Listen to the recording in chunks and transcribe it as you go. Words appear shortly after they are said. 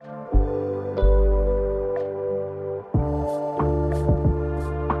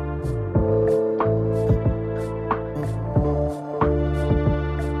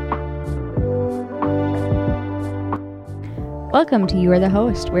Welcome to You Are the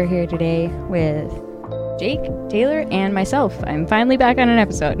Host. We're here today with Jake, Taylor, and myself. I'm finally back on an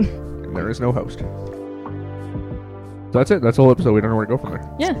episode. And there is no host. So that's it. That's the whole episode. We don't know where to go from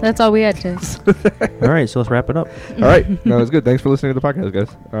there. Yeah, that's all we had to. All right, so let's wrap it up. All right. No, that's good. Thanks for listening to the podcast,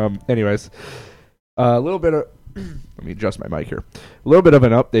 guys. Anyways, a little bit of... Let me adjust my mic here. A little bit of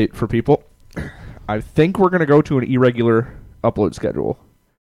an update for people. I think we're going to go to an irregular upload schedule.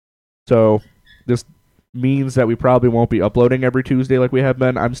 So this means that we probably won't be uploading every Tuesday like we have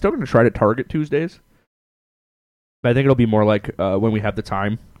been. I'm still going to try to target Tuesdays. But I think it'll be more like when we have the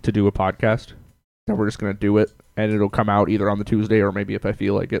time to do a podcast, that we're just going to do it, and it'll come out either on the Tuesday or maybe if I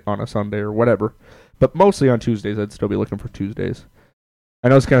feel like it on a Sunday or whatever. But mostly on Tuesdays. I'd still be looking for Tuesdays. I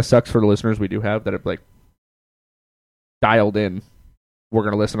know this kind of sucks for the listeners we do have that have like dialed in. We're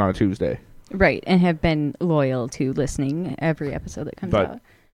going to listen on a Tuesday. Right, and have been loyal to listening every episode that comes out.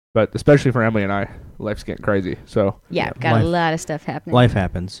 But especially for Emily and I, life's getting crazy. So yeah, got a lot of stuff happening. Life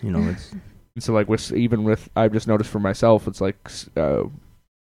happens, you know. It's and so like even with I've just noticed for myself, it's like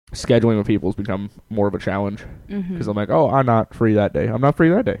scheduling with people has become more of a challenge because I'm like, oh, I'm not free that day. I'm not free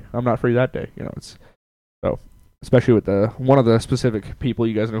that day. I'm not free that day. You know, it's so especially with one of the specific people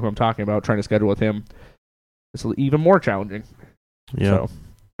you guys know who I'm talking about, trying to schedule with him, it's even more challenging. yeah.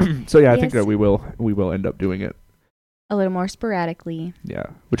 So yeah, I think that we will end up doing it. A little more sporadically. Yeah,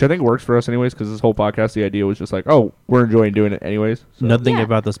 which I think works for us anyways, because this whole podcast, the idea was just like, oh, we're enjoying doing it anyways. So. Nothing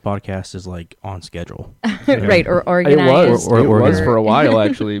about this podcast is like on schedule. Right, or organized. It was for a while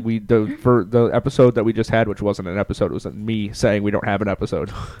actually. For the episode that we just had, which wasn't an episode, it was me saying we don't have an episode.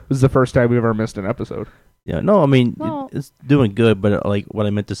 This is the first time we've ever missed an episode. Yeah, no, I mean it's doing good, but like what I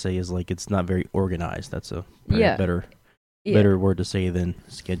meant to say is like it's not very organized. That's a better word to say than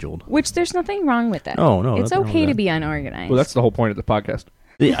scheduled. Which there's nothing wrong with that. No, it's okay to be unorganized. Well, that's the whole point of the podcast.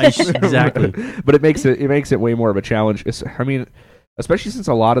 Yeah, exactly. But it makes it way more of a challenge. I mean, especially since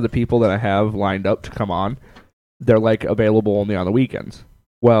a lot of the people that I have lined up to come on, they're like available only on the weekends.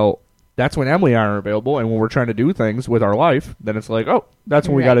 Well, that's when Emily and I are available, and when we're trying to do things with our life, then it's like, oh, that's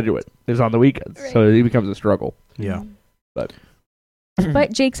when we got to do it. Is on the weekends, so it becomes a struggle. Yeah, but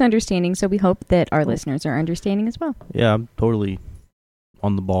Jake's understanding, so we hope that our listeners are understanding as well. Yeah, I'm totally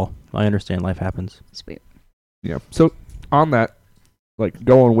on the ball. I understand life happens. Sweet. Yeah. So on that, like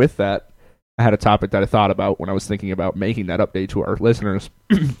going with that, I had a topic that I thought about when I was thinking about making that update to our listeners.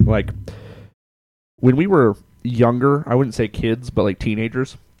 Like when we were younger, I wouldn't say kids, but like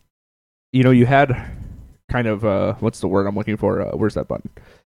teenagers, you know, you had kind of, what's the word I'm looking for? Where's that button?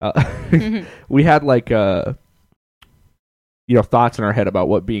 We had like, thoughts in our head about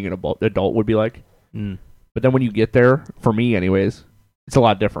what being an adult would be like. But then when you get there, for me anyways, it's a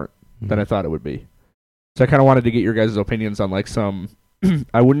lot different than I thought it would be. So I kind of wanted to get your guys' opinions on like some,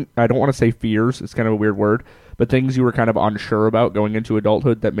 I don't want to say fears, it's kind of a weird word, but things you were kind of unsure about going into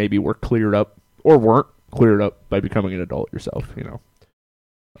adulthood that maybe were cleared up or weren't cleared up by becoming an adult yourself, you know.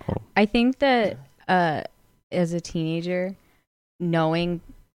 I think that as a teenager, knowing,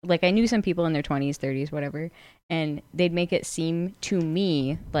 like I knew some people in their 20s, 30s, whatever, and they'd make it seem to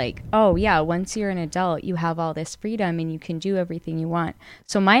me like, oh yeah, once you're an adult, you have all this freedom and you can do everything you want.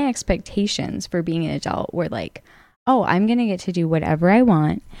 So my expectations for being an adult were like, oh, I'm going to get to do whatever I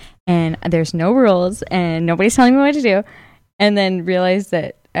want and there's no rules and nobody's telling me what to do. And then realize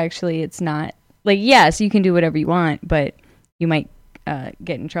that actually it's not like, yes, you can do whatever you want, but you might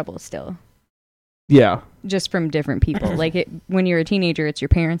get in trouble still. Yeah. Just from different people. Like when you're a teenager, it's your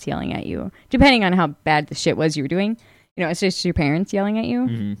parents yelling at you. Depending on how bad the shit was you were doing, you know, it's just your parents yelling at you.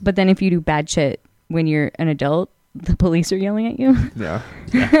 Mm-hmm. But then if you do bad shit when you're an adult, the police are yelling at you. Yeah.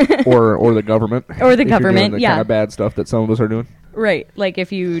 or the government. Or the government, the kind of bad stuff that some of us are doing. Right. Like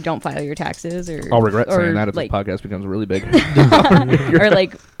if you don't file your taxes or... I'll regret saying that if this podcast becomes really big. Or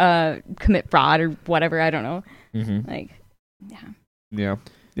like commit fraud or whatever. I don't know. Mm-hmm. Like, yeah. Yeah.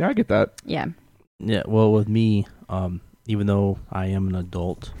 Yeah, I get that. Yeah. Yeah, well, with me, even though I am an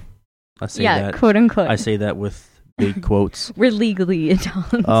adult, I say that quote unquote. I say that with big quotes. We're legally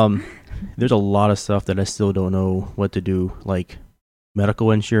adults. There's a lot of stuff that I still don't know what to do, like medical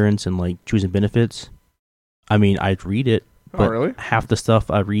insurance and like choosing benefits. I mean, I'd read it, but really? Half the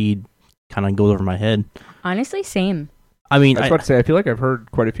stuff I read kind of goes over my head. Honestly, same. I mean, I was about to say, I feel like I've heard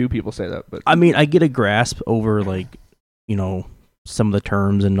quite a few people say that, but I mean, I get a grasp over like, you know, some of the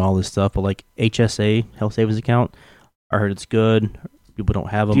terms and all this stuff, but like HSA, health savings account, I heard it's good. People don't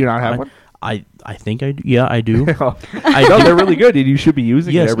have them. Do you not have one? I think I do. Yeah, I do. I know they're really good. You should be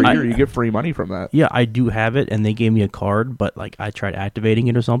using it every year. You get free money from that. Yeah, I do have it, and they gave me a card, but like I tried activating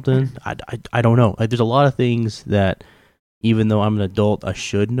it or something. I don't know. Like, there's a lot of things that, even though I'm an adult, I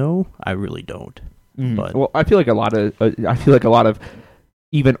should know. I really don't. But well, I feel like a lot of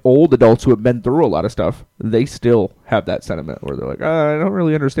even old adults who have been through a lot of stuff, they still have that sentiment where they're like, I don't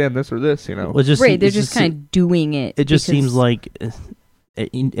really understand this or this, you know. it just Right, they're just kind of doing it. It just because- seems like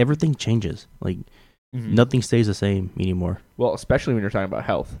everything changes. Like nothing stays the same anymore. Well, especially when you're talking about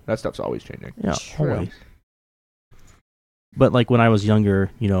health, that stuff's always changing. Yeah, True. always. But like when I was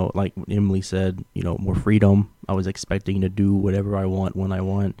younger, like Emily said, more freedom. I was expecting to do whatever I want when I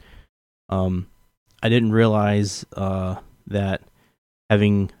want. I didn't realize that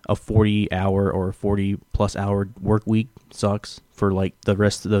having a 40-hour or 40-plus hour work week sucks for like the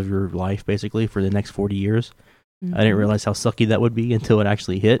rest of your life, basically for the next 40 years. Mhm. I didn't realize how sucky that would be until it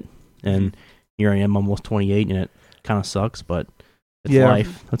actually hit. And here I am, almost 28, and it kind of sucks, but it's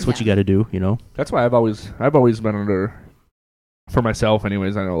life. That's what you got to do, That's why I've always been under, for myself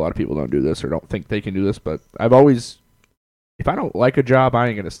anyways, I know a lot of people don't do this or don't think they can do this, but I've always, if I don't like a job, I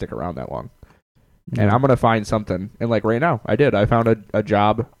ain't going to stick around that long. And I'm going to find something. And like right now, I did. I found a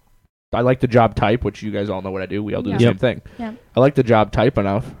job. I like the job type, which you guys all know what I do. We all do the same thing. Yeah. I like the job type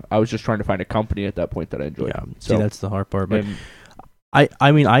enough. I was just trying to find a company at that point that I enjoyed. Yeah, So see, that's the hard part. But and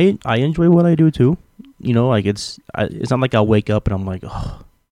I mean, I enjoy what I do too. Like it's not like I'll wake up and I'm like, oh,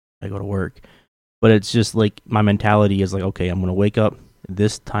 I go to work. But it's just like my mentality is like, okay, I'm going to wake up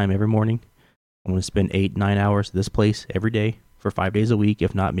this time every morning. I'm going to spend 8-9 hours at this place every day for 5 days a week,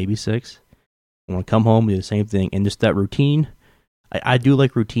 if not maybe 6. I'm going to come home, do the same thing. And just that routine, I do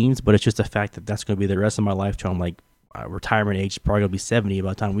like routines, but it's just the fact that that's going to be the rest of my life till I'm like, retirement age is probably going to be 70 by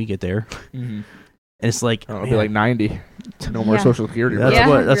the time we get there. And it's like, I'll be like 90. No more Yeah. Social Security. That's Yeah,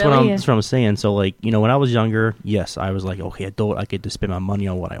 what really. that's what I'm saying. So like, when I was younger, yes, I was like, okay, adult, I get to spend my money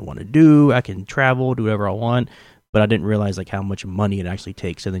on what I want to do. I can travel, do whatever I want. But I didn't realize like how much money it actually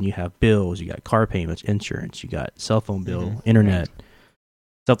takes. And then you have bills, you got car payments, insurance, you got cell phone bill, internet,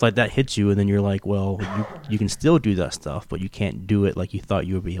 stuff like that hits you. And then you're like, well, you can still do that stuff, but you can't do it like you thought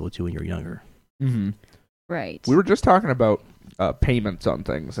you would be able to when you were younger. Right. We were just talking about payments on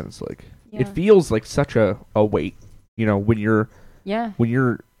things, and it's like Yeah. it feels like such a weight. When you're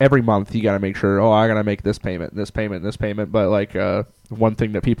every month you got to make sure. Oh, I got to make this payment, this payment, this payment. But like one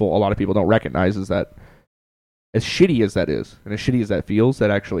thing that a lot of people don't recognize is that as shitty as that is, and as shitty as that feels, that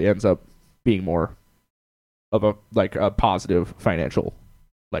actually ends up being more of a positive financial,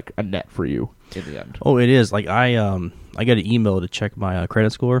 like a net for you in the end. Oh, it is. Like I got an email to check my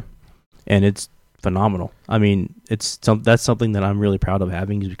credit score, and it's phenomenal. I mean, that's something that I'm really proud of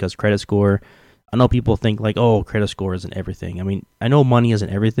having, is because credit score. I know people think like, oh, credit score isn't everything. I mean, I know money isn't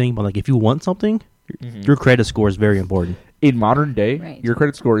everything, but like if you want something, your credit score is very important. In modern day, Right. your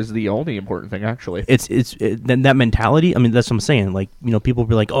credit score is the only important thing, actually. Then that mentality. I mean, that's what I'm saying. Like, people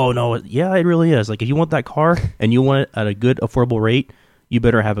be like, oh no, yeah, it really is. Like, if you want that car and you want it at a good affordable rate, you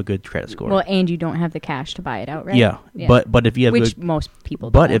better have a good credit score. Well, and you don't have the cash to buy it outright. Yeah. But if you have which good, most people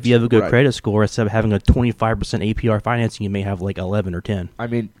but don't. if you have a good Right. credit score, instead of having a 25% APR financing, you may have like 11 or 10. I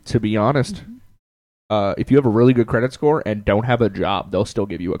mean, to be honest, if you have a really good credit score and don't have a job, they'll still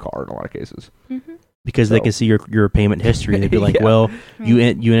give you a car in a lot of cases. Because they can see your payment history, and they'd be like, Yeah. well, you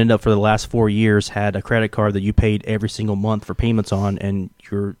ended up for the last 4 years had a credit card that you paid every single month for payments on, and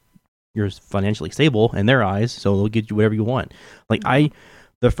you're financially stable in their eyes, so they'll get you whatever you want. Like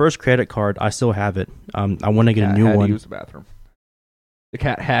the first credit card, I still have it. I want to get a new had one. To use the bathroom. The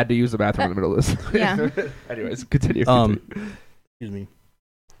cat had to use the bathroom in the middle of this. Yeah. Anyways, continue. Excuse me.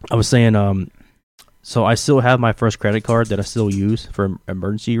 I was saying, so I still have my first credit card that I still use for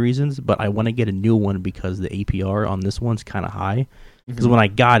emergency reasons, but I want to get a new one because the APR on this one's kind of high. Because when I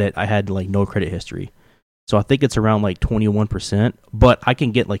got it, I had like no credit history. So I think it's around like 21%, but I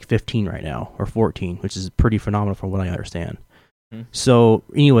can get like 15 right now or 14, which is pretty phenomenal from what I understand. So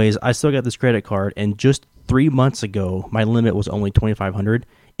anyways, I still got this credit card, and just 3 months ago, my limit was only $2,500.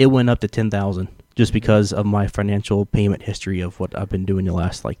 It went up to $10,000 just because of my financial payment history of what I've been doing the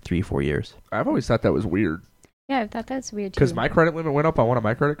last like 3-4 years. I've always thought that was weird Yeah, I thought that's weird too. because my credit limit went up on one of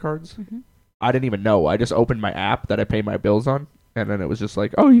my credit cards. I didn't even know. I just opened my app that I pay my bills on, and then it was just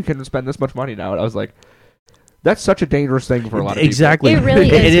like, oh, you can spend this much money now. And I was like, that's such a dangerous thing for a lot of Exactly. It really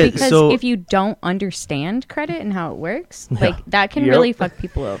It is, is. because So- if you don't understand credit and how it works, Yeah. like that can Yep. really fuck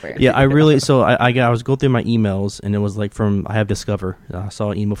people over. Yeah, I really. So I was going through my emails, and it was like I have Discover. I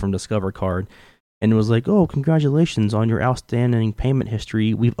saw an email from Discover card, and it was like, oh, congratulations on your outstanding payment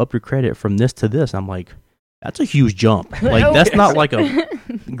history. We've upped your credit from this to this. I'm like, that's a huge jump. Like that's not like a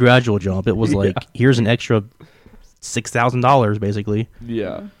gradual jump. It was like, here's an extra $6,000 basically. people.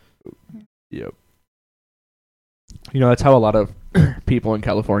 Yeah. Yep. That's how a lot of people in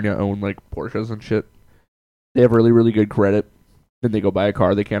California own like Porsches and shit. They have really, really good credit. Then they go buy a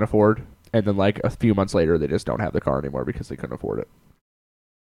car they can't afford, and then like a few months later they just don't have the car anymore because they couldn't afford it.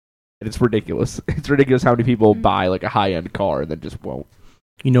 And it's ridiculous. It's ridiculous how many people buy like a high-end car and then just won't.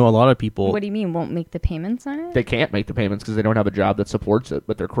 You know, a lot of people. What do you mean, won't make the payments on it? They can't make the payments because they don't have a job that supports it,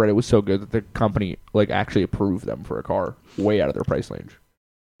 but their credit was so good that the company like actually approved them for a car way out of their price range.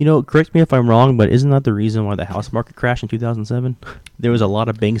 You know, correct me if I'm wrong, but isn't that the reason why the house market crashed in 2007? There was a lot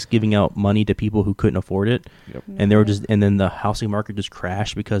of banks giving out money to people who couldn't afford it, Yep. and then the housing market just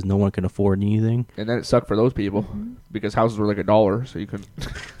crashed because no one could afford anything. And then it sucked for those people because houses were like $1, so you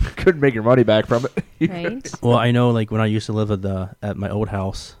couldn't make your money back from it. Right. Well, I know, like when I used to live at my old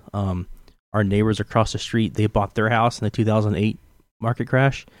house, our neighbors across the street, they bought their house in the 2008 market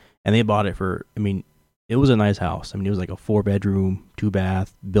crash, and they bought it for, I mean, it was a nice house. I mean, it was like a 4-bedroom,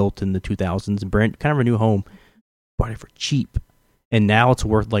 2-bath, built in the 2000s, brand kind of a new home. Bought it for cheap, and now it's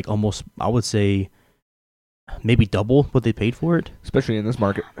worth like almost, I would say, maybe double what they paid for it. Especially in this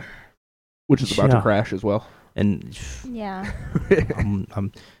market, which is about to crash as well. And Yeah.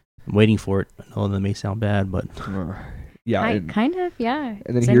 I'm waiting for it. I know that may sound bad, but Yeah, Kind of, yeah.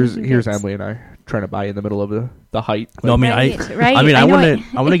 and then Send here's me some bits. Emily and I trying to buy in the middle of the height. no, I mean, Right. I mean, I know want it. to.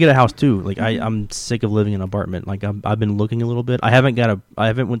 I want to get a house too. Like I'm sick of living in an apartment. Like I've been looking a little bit. I haven't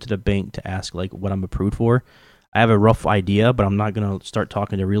went to the bank to ask like what I'm approved for. I have a rough idea, but I'm not gonna start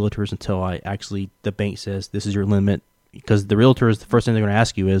talking to realtors until the bank says this is your limit. Because the realtors, the first thing they're gonna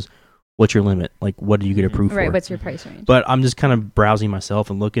ask you is, what's your limit? Like, what do you get approved Right, for? what's your price range? But I'm just kind of browsing myself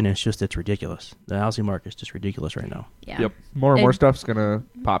and looking, and it's ridiculous. The housing market is just ridiculous right now. Yeah. Yep, more and more And- stuff's gonna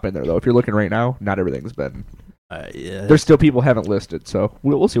pop in there though. If you're looking right now, not everything's been. Yeah, There's still people haven't listed, so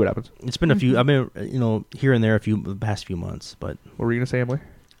we'll see what happens. it's been a few. I've been here and there the past few months, but What were you gonna say, Emily?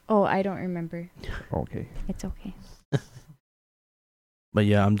 Oh, I don't remember. Okay. It's okay. But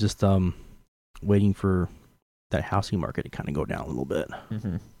yeah, I'm just waiting for that housing market to kind of go down a little bit.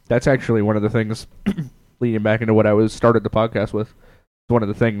 Mm-hmm. That's actually one of the things, leading back into what I started the podcast with. One of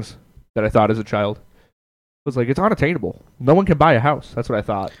the things that I thought as a child was like, it's unattainable. No one can buy a house. That's what I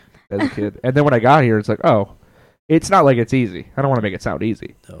thought as a kid. And then when I got here, it's like, oh, it's not like it's easy. I don't want to make it sound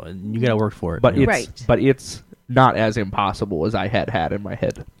easy, So you got to work for it. but you know? it's not as impossible as I had in my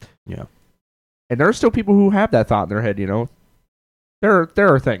head. Yeah. And there are still people who have that thought in their head. You know, there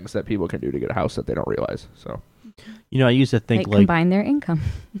are things that people can do to get a house that they don't realize. So I used to think Like combine their income.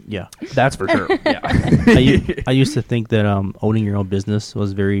 yeah. that's for sure. Yeah. I used to think that owning your own business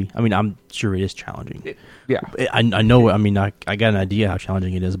was very. I mean, I'm sure it is challenging. Yeah. I know. I mean, I got an idea how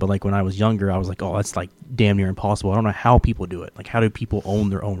challenging it is, but like when I was younger, I was like, oh, that's like damn near impossible. I don't know how people do it. Like, how do people own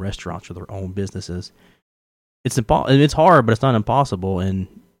their own restaurants or their own businesses? It's It's hard, but it's not impossible. And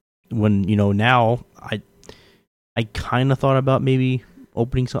when now, I kind of thought about maybe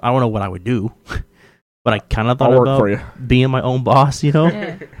opening some. I don't know what I would do, but I kind of thought I'll work about for you. being my own boss.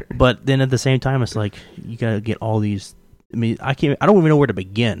 Yeah. But then at the same time, it's like you gotta get all these. I mean, I don't even know where to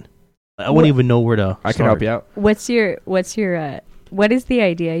begin. I wouldn't even know where to. I can help you out. What is the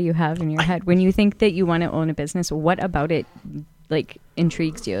idea you have in your head when you think that you want to own a business? What about it like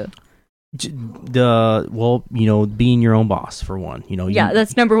intrigues you? Being your own boss for one. Yeah,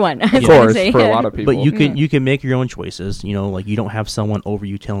 that's number one. Of course, for a lot of people. But you can make your own choices. Like you don't have someone over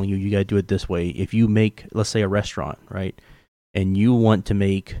you telling you got to do it this way. If you make, let's say, a restaurant, right, and you want to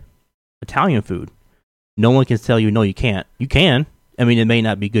make Italian food, no one can tell you no, you can't. You can. I mean, it may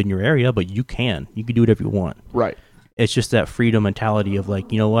not be good in your area, but you can. You can do whatever you want. Right. It's just that freedom mentality of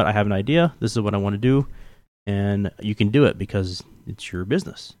like, you know what, I have an idea. This is what I want to do, and you can do it because it's your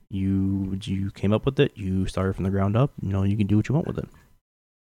business. You came up with it. You started from the ground up. You can do what you want with it.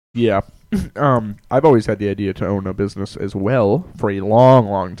 Yeah. I've always had the idea to own a business as well for a long,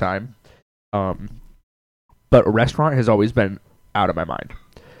 long time. But a restaurant has always been out of my mind.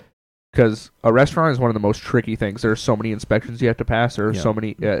 Because a restaurant is one of the most tricky things. There are so many inspections you have to pass. There are so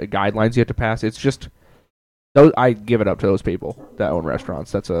many guidelines you have to pass. It's just, I give it up to those people that own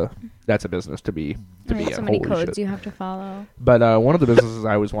restaurants. That's a business to be Right, in. so many Holy codes shit. you have to follow. But one of the businesses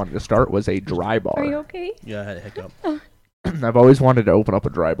I always wanted to start was a dry bar. Are you okay? Yeah, I had a hiccup. I've always wanted to open up a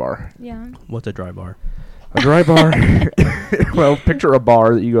dry bar. Yeah. What's a dry bar? A dry bar. Well, picture a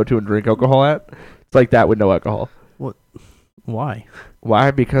bar that you go to and drink alcohol at. It's like that with no alcohol. Why?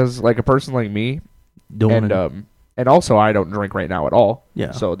 Why? Because like a person like me, Don't and also I don't drink right now at all.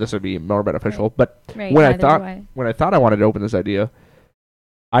 Yeah. So this would be more beneficial. But Right. when I neither thought do I. when I thought I wanted to open this idea,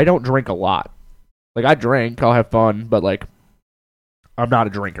 I don't drink a lot. Like I drink, I'll have fun, but like I'm not a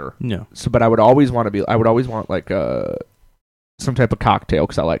drinker. No. So, but I would always want like some type of cocktail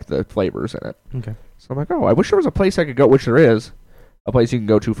because I like the flavors in it. Okay. So I'm like, oh, I wish there was a place I could go, which there is, a place you can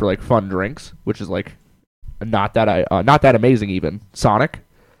go to for like fun drinks, which is like not that amazing even. Sonic,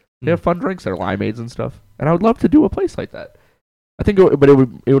 They have fun drinks there, limeades and stuff. And I would love to do a place like that. I think, it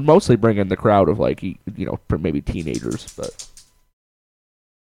would mostly bring in the crowd of like, you know, maybe teenagers, but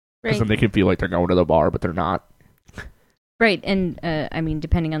because then they can feel like they're going to the bar, but they're not. Right, and I mean,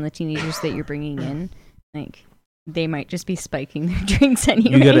 depending on the teenagers that you're bringing in, like they might just be spiking their drinks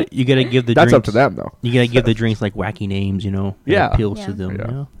anyway. You gotta give the That's drinks, up to them though. You gotta give the drinks like wacky names, you know. Yeah. Appeals to them.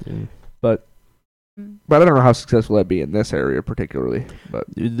 Yeah. Yeah. But I don't know how successful that'd be in this area particularly. But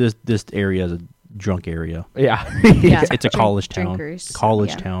This area is a drunk area. yeah, Yeah. It's a college town. Drinkers,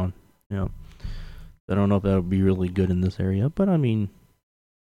 College yeah. town. Yeah. I don't know if that would be really good in this area, but I mean,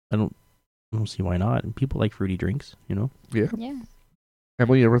 I don't see why not. And people like fruity drinks, you know. Yeah. Yeah.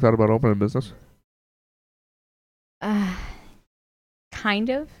 Emily, you ever thought about opening a business? Kind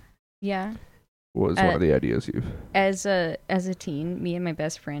of. Yeah. What was one of the ideas you've? As a teen, me and my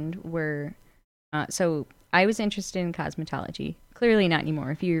best friend were so I was interested in cosmetology. Clearly not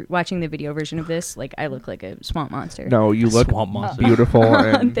anymore. If you're watching the video version of this, like I look like a swamp monster. No, you look Swamp monster. beautiful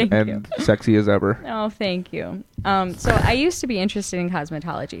and, Thank and sexy as ever. Oh, thank you. So I used to be interested in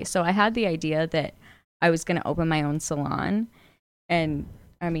cosmetology. So I had the idea that I was going to open my own salon. And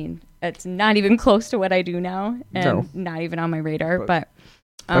I mean, it's not even close to what I do now and not even on my radar. But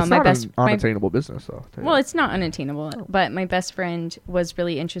that's my not best an unattainable business, though. Well, it's not unattainable. But my best friend was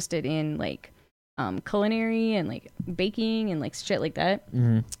really interested in like culinary and like baking and like shit like that.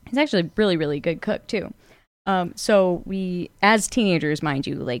 Mm-hmm. He's actually a really, really good cook too. So we, as teenagers, mind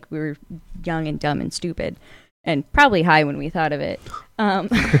you, like we were young and dumb and stupid and probably high when we thought of it.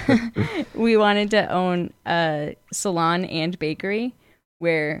 We wanted to own a salon and bakery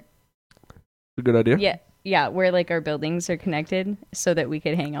where A good idea. yeah, where like our buildings are connected so that we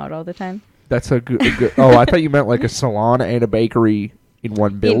could hang out all the time. That's a good. Oh, I thought you meant like a salon and a bakery in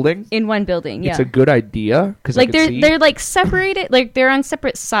one building. In one building, yeah. It's a good idea because like they're like separated, like they're on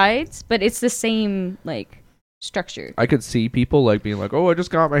separate sides, but it's the same like structure. I could see people like being like, "Oh, I just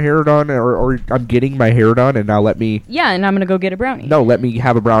got my hair done," or "I'm getting my hair done, and now let me." Yeah, and I'm gonna go get a brownie. No, let me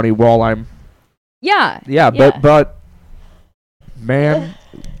have a brownie while I'm. Yeah. But man,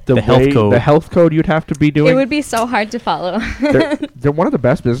 The health code you'd have to be doing. It would be so hard to follow. They're one of the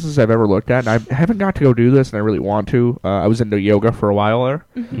best businesses I've ever looked at, and I haven't got to go do this, and I really want to. I was into yoga for a while there.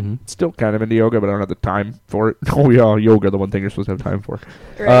 Mm-hmm. Still kind of into yoga, but I don't have the time for it. Oh yeah, yoga, the one thing you're supposed to have time for.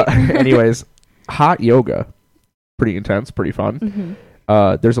 Right. Anyways, hot yoga, pretty intense, pretty fun.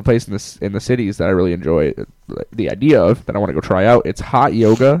 Mm-hmm. There's a place in the cities that I really enjoy the idea of that I want to go try out. It's hot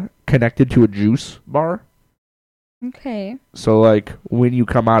yoga connected to a juice bar. Okay. So like when you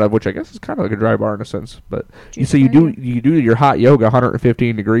come out of, which I guess is kind of like a dry bar in a sense, but you Juice bar, do your hot yoga,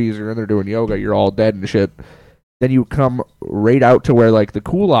 115 degrees. You're in there doing yoga. You're all dead and shit. Then you come right out to where like the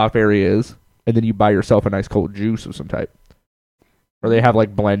cool off area is, and then you buy yourself a nice cold juice of some type. Or they have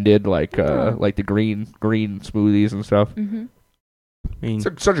like blended like the green smoothies and stuff. Mm-hmm. I mean,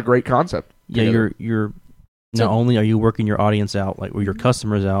 It's such a great concept. yeah, together. you're not only are you working your audience out, like or your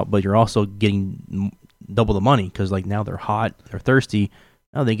customers out, but you're also getting double the money because like now they're hot, they're thirsty.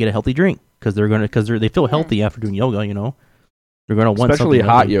 Now they get a healthy drink because they feel healthy after doing yoga. You know, they're gonna want especially something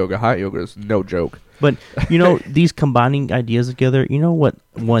hot healthy. yoga. Hot yoga is no joke. But you know, these combining ideas together. You know what?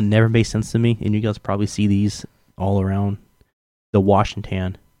 One never made sense to me, and you guys probably see these all around the wash and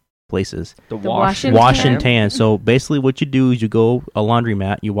tan places. The wash and Wash tan? and tan. So basically, what you do is you go a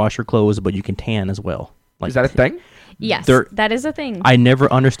laundromat, you wash your clothes, but you can tan as well. Like, is that a thing? Yes, They're- that is a thing. I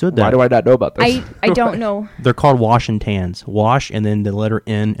never understood that. Why do I not know about this? I don't know. They're called wash and tans. Wash and then the letter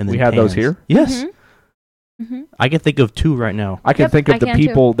N and then We have those tans. here? Yes. Mm-hmm. I can think of two right now. I can Yep, think of I the can too.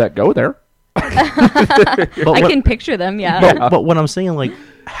 people that go there. I what- can picture them. Yeah. But what I'm saying, like,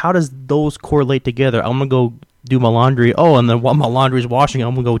 how does those correlate together? I'm gonna go do my laundry. Oh, and then while my laundry's washing,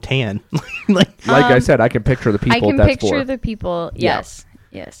 I'm gonna go tan. like, Like I Um, said, I can picture the people I can that's picture for. the people. Yeah. Yes.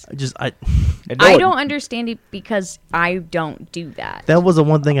 Yes. I And no I one- don't understand it because I don't do that. that was the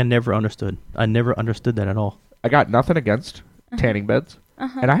one thing I never understood. I never understood that at all. I got nothing against tanning beds,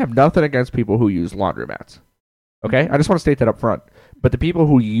 and I have nothing against people who use laundromats. Okay? I just want to state that up front. But the people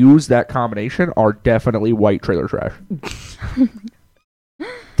who use that combination are definitely white trailer trash.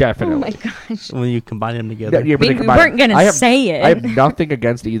 Definitely. Oh my gosh. When you combine them together, Yeah, but they We combine weren't it. gonna say it. I have nothing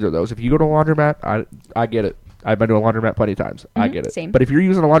against either of those. If you go to a laundromat, I get it. I've been to a laundromat plenty of times. I Mhm, get it. same. But if you're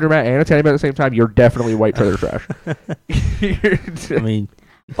using a laundromat and a tanning bed at the same time, you're definitely white trailer trash. I mean,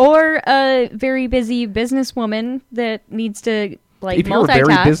 Or a very busy businesswoman that needs to like if you're a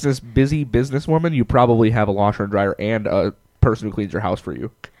multitask. very busy businesswoman, you probably have a washer and dryer and a person who cleans your house for you.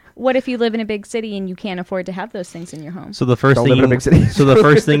 what if you live in a big city and you can't afford to have those things in your home? So the first Don't thing live in a big city. so the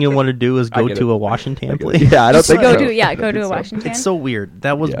first thing you want to do is I go get to it. a Washington I get it. place. Yeah, I don't Just think go so. to I go don't to a think so. Washington. It's so weird.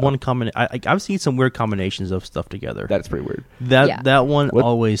 That was Yeah. one common. I've seen some weird combinations of stuff together. That's pretty weird. That one What-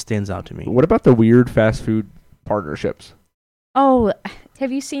 always stands out to me. What about the weird fast food partnerships? Oh,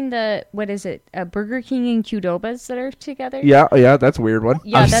 have you seen what is it? Burger King and Qdoba's that are together? Yeah, that's a weird one.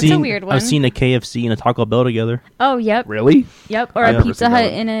 Yeah, I've that's seen, a weird one. I've seen a KFC and a Taco Bell together. Oh, yep, Really? yep. Or I've a never Pizza seen that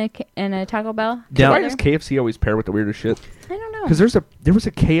Hut one. and a Taco Bell. Down- Why together. does KFC always pair with the weirdest shit? I don't know. Because there was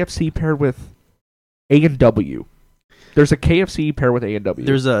a KFC paired with A&W. There's a KFC paired with A&W.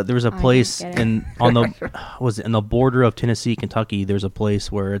 There was a don't place get it. on the in the border of Tennessee, Kentucky. There's a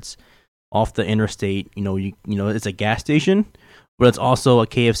place where it's off the interstate. You know it's a gas station, but it's also a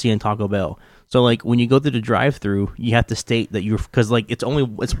KFC and Taco Bell. So like when you go through the drive-through, you have to state that because like it's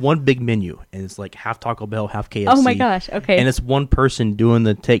one big menu and it's like half Taco Bell, half KFC. Oh my gosh. Okay. And it's one person doing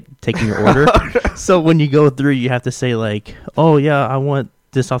the taking your order. So when you go through, you have to say like, "Oh yeah, I want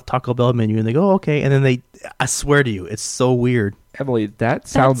this off Taco Bell menu," and they go, "Okay," and then I swear to you, it's so weird. Emily, that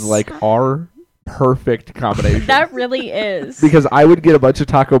sounds That's- like our perfect combination. that really is. Because I would get a bunch of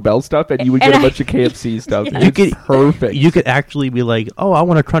Taco Bell stuff, and you would get And a bunch of KFC stuff. Yeah. It's You could- perfect. You could actually be like, "Oh, I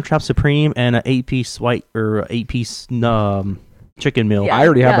want a Crunchwrap Supreme and an 8-piece white or 8-piece chicken meal." Yeah. I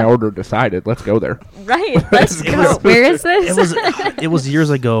already have my order decided. Let's go there. Right. Let's It go. was- Where is this? It was years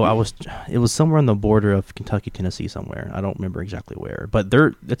ago. It was somewhere on the border of Kentucky, Tennessee, somewhere. I don't remember exactly where, but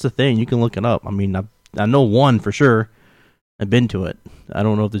it's a thing. You can look it up. I mean, I know one for sure. I've been to it. I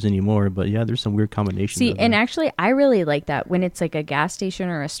don't know if there's any more, but yeah, there's some weird combinations. See, of and them. actually, I really like that when it's like a gas station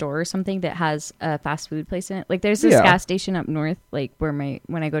or a store or something that has a fast food place in it. Like, there's this Yeah. gas station up north, like where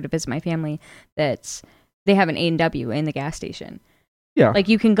when I go to visit my family, they have an A&W in the gas station. Yeah. Like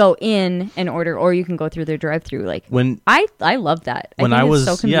you can go in and order, or you can go through their drive-through. Like when I love that. when think I it's was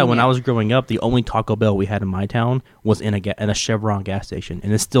so when convenient. I was growing up, the only Taco Bell we had in my town was in a Chevron gas station,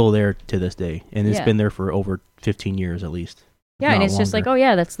 and it's still there to this day, and it's Yeah. been there for over 15 years at least. yeah, and not it's just like, longer. oh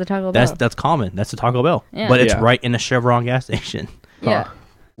yeah, that's the Taco Bell. That's common. That's the Taco Bell, Yeah. but it's Yeah. right in a Chevron gas station. yeah.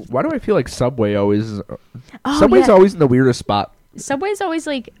 Why do I feel like Subway always? Oh, Subway's yeah. always in the weirdest spot. Subway's always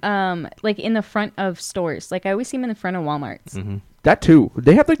like in the front of stores. Like I always see them in the front of Walmart's. Hmm. That too.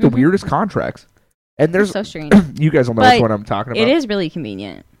 They have like the Mhm. weirdest contracts. And there's It's so strange. you guys will know But which one I'm talking about. It is really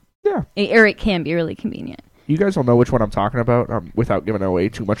convenient. Yeah. Or it can be really convenient. You guys will know which one I'm talking about without giving away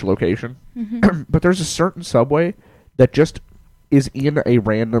too much location. Mm-hmm. But there's a certain Subway that just is in a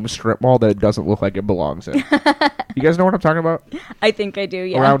random strip mall that it doesn't look like it belongs in. You guys know what I'm talking about? I think I do.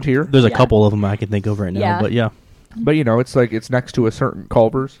 Yeah. Around here? There's a Yeah. couple of them I can think of right now, Yeah. but yeah. But you know, it's like it's next to a certain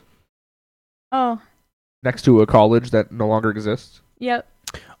Culver's, Oh, next to a college that no longer exists. yep.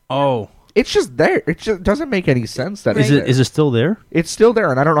 Oh, It's just there. It just doesn't make any sense that Right. it's is it there. is it still there? It's still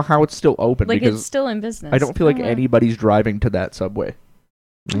there, and I don't know how it's still open Like because it's still in business. I don't feel like know. anybody's driving to that Subway.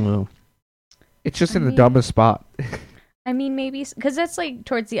 Well, It's just I in the mean- dumbest spot. I mean, maybe because that's like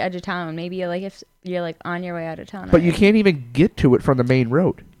towards the edge of town. Maybe like if you're like on your way out of town. But you can't even get to it from the main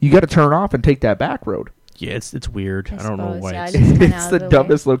road. You got to turn off and take that back road. yeah, it's weird. I don't know suppose, why. yeah, It's, It's kinda It's out the of the way.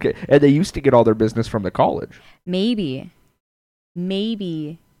 dumbest location. And they used to get all their business from the college. Maybe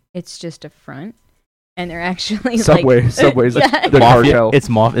it's just a front, and they're actually Subway's Yeah. the mafia. cartel. It's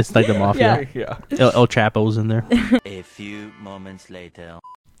like the mafia. yeah. El Chapo's in there. A few moments later.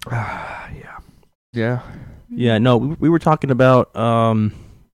 Yeah. Yeah. Yeah, no, we were talking about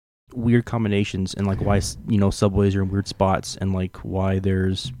weird combinations and like why Subways are in weird spots and like why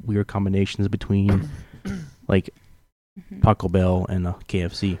there's weird combinations between like Mhm. Taco Bell and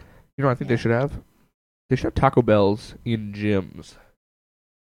KFC. You know what I think they should have? They should have Taco Bells in gyms.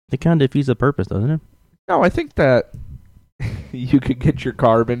 It kind of defeats the purpose, doesn't it? No, I think that you could get your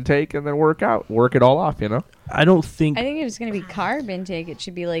carb intake and then work it all off, you know? I don't think I think if it's gonna be carb intake, it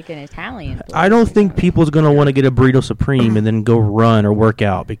should be like an Italian. place I don't or think something. people's gonna want to get a burrito supreme and then go run or work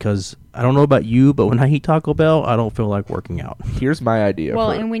out because I don't know about you, but when I eat Taco Bell, I don't feel like working out. Here's my idea. Well,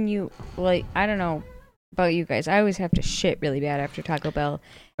 for it. and when you I don't know about you guys, I always have to shit really bad after Taco Bell.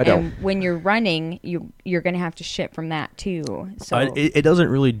 I don't. And when you're running, you're gonna have to shit from that too. So It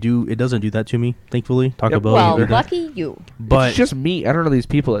doesn't do that to me, thankfully. Taco Yep. Bell, well, either. lucky you. but It's just meat. I don't know these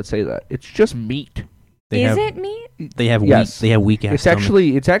people that say that. It's just meat. they Is have it meat? they have Yes. weak ass.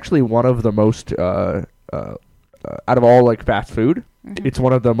 It's actually one of the most out of all like fast food. Mhm. It's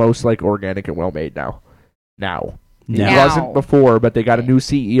one of the most like organic and well made now. It Now. wasn't before, but they got a new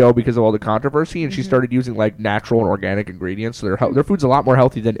CEO because of all the controversy, and she Mhm. started using like natural and organic ingredients. So their food's a lot more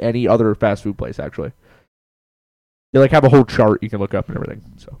healthy than any other fast food place. Actually, they like have a whole chart you can look up and everything.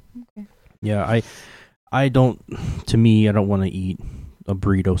 So Yeah, I don't. To me, I don't want to eat a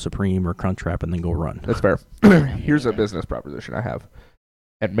burrito supreme or Crunchwrap and then go run. That's fair. Here's a business proposition I have,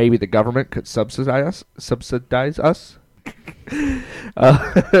 and maybe the government could subsidize us. All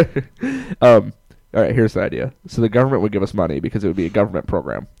right, here's the idea. So the government would give us money because it would be a government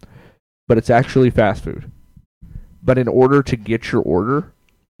program, but it's actually fast food. But in order to get your order,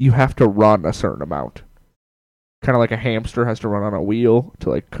 you have to run a certain amount. Kind of like a hamster has to run on a wheel to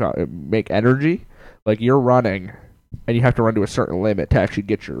like make energy. Like you're running, and you have to run to a certain limit to actually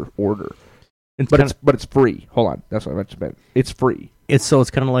get your order. But it's free. Hold on, that's what I meant to say. It's free. It's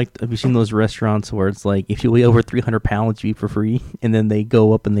kind of like, have you seen those restaurants where it's like if you weigh over 300 pounds, you eat for free, and then they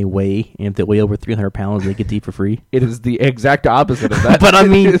go up and they weigh, and if they weigh over 300 pounds, they get to eat for free. It is the exact opposite of that. But I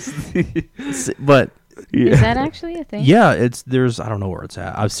mean, but is that actually a thing? yeah, there's I don't know where it's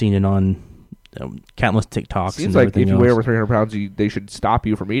at. I've seen it on countless TikToks. Seems and like everything if you else. weigh over 300 pounds, they should stop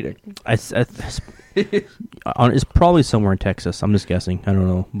you from eating. It's probably somewhere in Texas. I'm just guessing. I don't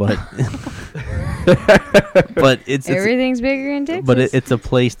know, but but it's Everything's bigger in Texas. but it's a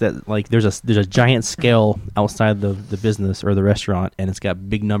place that like there's a giant scale outside the business or the restaurant, and it's got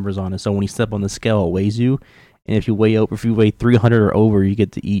big numbers on it. So when you step on the scale, it weighs you, and if you weigh 300 or over, you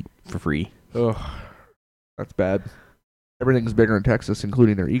get to eat for free. Ugh, that's bad. Everything's bigger in Texas,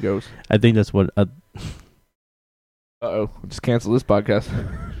 including their egos. I think that's what. Uh-oh, just cancel this podcast.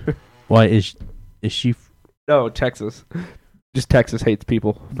 Why is she? No, Texas. Just Texas hates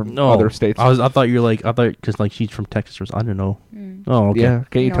people from other states. I thought you were like because like she's from Texas or I don't know. Mm. Oh, okay. Yeah,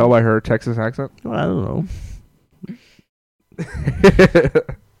 can you tell by her Texas accent? Well, I don't know.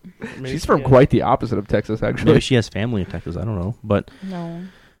 She's from quite the opposite of Texas, actually. Maybe she has family in Texas. I don't know, but No.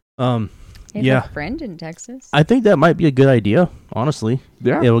 I have yeah, a friend in Texas. I think that might be a good idea. Honestly,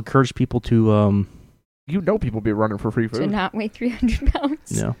 Yeah, it will encourage people to people be running for free to food. not weigh 300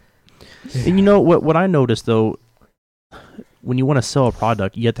 pounds. yeah. And you know what I noticed though, when you want to sell a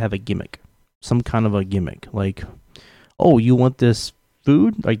product, you have to have a gimmick, some kind of a gimmick. Like, oh, you want this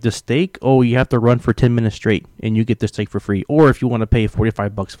food, like the steak? Oh, you have to run for 10 minutes straight, and you get the steak for free. Or if you want to pay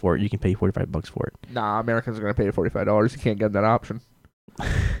 $45 for it, you can pay $45 for it. Nah, Americans are going to pay $45. You can't get that option.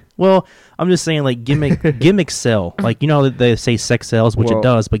 Well, I'm just saying, like gimmicks sell. Like, you know, they say sex sells, which it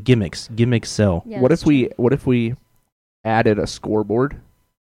does, but gimmicks sell. Yeah, What if we added a scoreboard,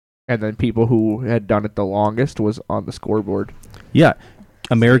 and then people who had done it the longest was on the scoreboard, Yeah,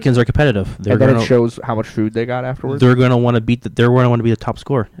 Americans are competitive. and then it shows how much food they got afterwards? They're going to want to beat. They're going to want to be the top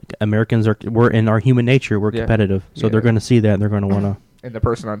score. Americans we're in our human nature. We're competitive, so they're going to see that, and they're going to want to. And the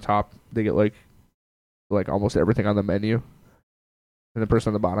person on top, they get like almost everything on the menu, and the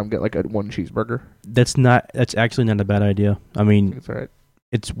person on the bottom get like one cheeseburger. That's actually not a bad idea. I I mean, think it's all right.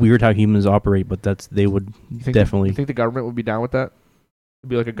 it's weird how humans operate, but they would definitely. You think the government would be down with that? It'd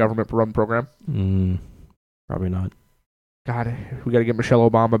be like a government-run program. Probably not. God, we got to get Michelle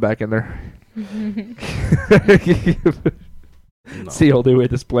Obama back in there. No. See the only way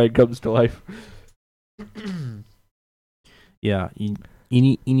this plan comes to life. Yeah,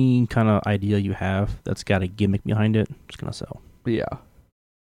 any kind of idea you have that's got a gimmick behind it, it's gonna sell. Yeah.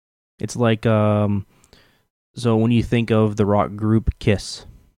 It's like so when you think of the rock group Kiss,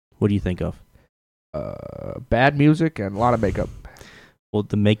 what do you think of? Bad music and a lot of makeup. Well,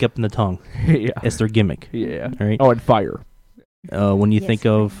 the makeup and the tongue. Yeah. It's their gimmick. Yeah. Right. Oh, and fire. When you Yes, think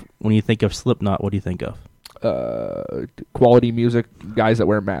of Slipknot, what do you think of? Quality music, guys that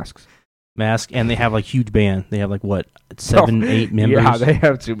wear masks. Mask, and they have like huge band. They have like what 7, 8 members. Yeah, they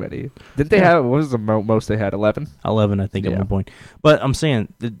have too many. Didn't they have? What was the most they had? 11. 11, I think, at Yeah. one point. But I'm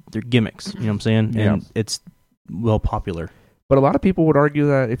saying they're gimmicks. You know what I'm saying? Yeah. And it's well popular. But a lot of people would argue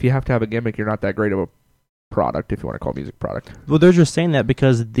that if you have to have a gimmick, you're not that great of a product, if you want to call music product. Well, they're just saying that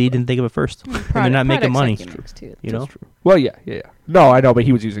because they didn't think of it first, and they're not making money. You know? That's true. Well, yeah. No, I know, but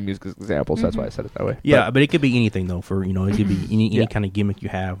he was using music as examples. So that's why I said it that way. Yeah, but it could be anything though. For it could be any Yeah. kind of gimmick you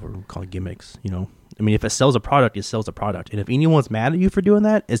have, or we call it gimmicks. I mean, if it sells a product, it sells a product, and if anyone's mad at you for doing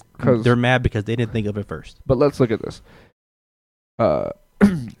that, they're mad because they didn't think of it first. But let's look at this.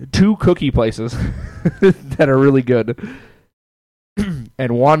 2 cookie places that are really good,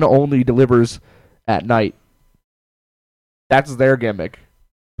 and one only delivers at night. That's their gimmick,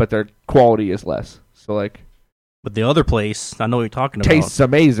 but their quality is less. So, like, But the other place, I know what you're talking about. tastes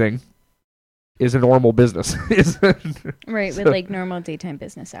amazing, is a normal business. Right, with like normal daytime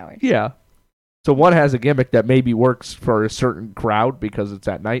business hours. Yeah. So one has a gimmick that maybe works for a certain crowd because it's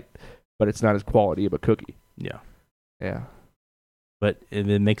at night, but it's not as quality of a cookie. Yeah, Yeah. but if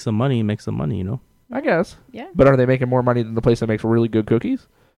it makes them money, I guess. Yeah. But are they making more money than the place that makes really good cookies?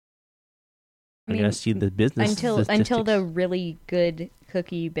 I gotta see the business until statistics. the really good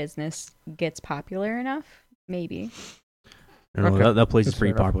cookie business gets popular enough, maybe. You know, Okay. that place is That's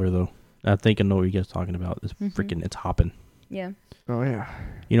pretty fair enough. popular though. I think I know what you guys are talking about. It's Mhm. freaking, it's hopping. Yeah. Oh yeah.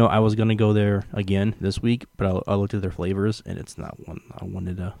 You know, I was gonna go there again this week, but I looked at their flavors and it's not one I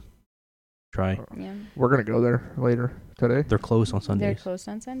wanted to try. Yeah. We're gonna go there later today. They're closed on They're Sundays. closed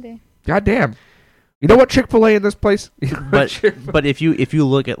on Sunday. God damn. You know what Chick-fil-A in this place? But if you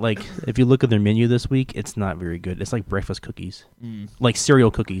look at their menu this week, it's not very good. It's like breakfast cookies, like cereal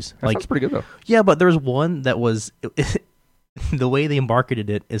cookies. That Like sounds pretty good though. yeah, but there's one that was the way they marketed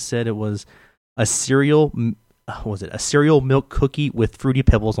it. It said it was a cereal. Was it a cereal milk cookie with fruity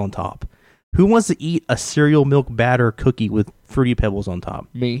pebbles on top? Who wants to eat a cereal milk batter cookie with fruity pebbles on top?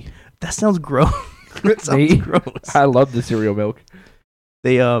 Me. That sounds gross. That sounds Me? gross. I love the cereal milk.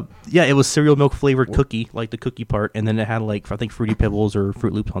 They yeah, it was cereal milk flavored cookie, like the cookie part, and then it had like I think fruity pebbles or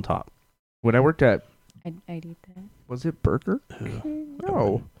Fruit Loops on top. When I worked at, I'd eat that. was it Burger?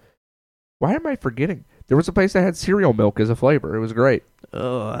 No. Why am I forgetting? There was a place that had cereal milk as a flavor. It was great. I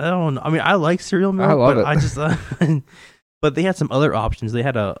don't know. I mean, I like cereal milk. I love but it. I just but they had some other options. They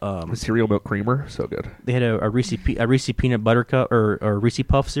had a The cereal milk creamer, so good. they had a Reese peanut butter cup or Reese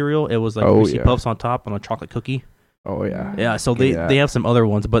Puff cereal. It was like Oh, Reese yeah. Puffs on top on a chocolate cookie. Oh yeah. Yeah, so Yeah. they have some other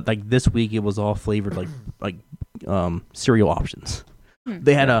ones, but like this week it was all flavored like cereal options. Hmm.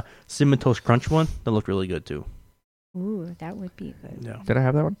 They had a Cinnamon Toast Crunch one that looked really good too. Ooh, that would be good. Yeah. Did I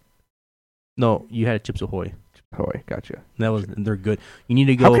have that one? No, you had a Chips Ahoy. Oh, gotcha. They're good. You need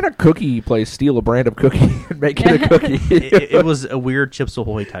to How go. can a cookie place steal a brand of cookie and make it a cookie? it was a weird Chips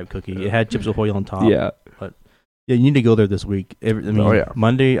Ahoy type cookie. It had Chips Ahoy on top. Yeah. Yeah, you need to go there this week. I mean, Oh, yeah.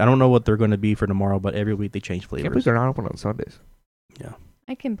 Monday. I don't know what they're going to be for tomorrow, but every week they change Can't believe flavors. they're not open on Sundays.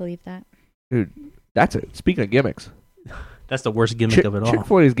 I can believe that. That's it. Speaking of gimmicks, That's the worst gimmick of it all.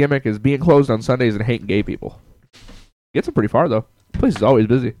 Chick-fil-A's gimmick is being closed on Sundays and hating gay people. Gets them pretty far though. The place is always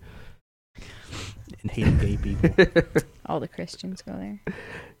busy. And hating gay people. All the Christians go there.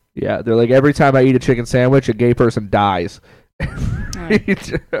 Yeah, they're like every time I eat a chicken sandwich, a gay person dies.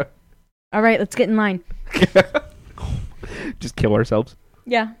 All right, let's get in line. Just kill ourselves.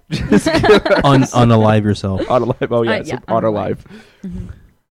 Yeah. Just kill Unalive yourself. on a live. Oh yeah, Yeah, on a unalive. live. Mhm.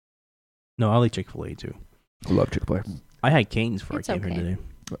 No, I like Chick-fil-A too. I love Chick-fil-A. I had Cane's before It's I came okay. here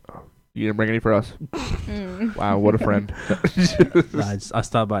today. You didn't bring any for us. Mm. Wow, what a friend. I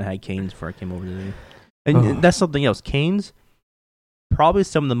stopped by and had Cane's before I came over today. And that's something else. Cane's, probably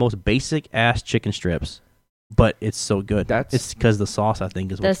some of the most basic ass chicken strips, but it's so good. It's because the sauce, I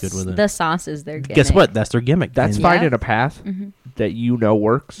think, is what's good with it. The sauce is their gimmick. Guess what? That's their gimmick. That's And Yeah. finding a path Mhm. that you know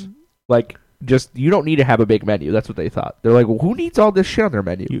works. Mhm. Like, just you don't need to have a big menu. That's what they thought. They're like, well, who needs all this shit on their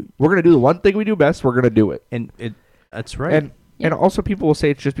menu? We're gonna do the one thing we do best. We're gonna do it. That's right. And Yeah. also people will say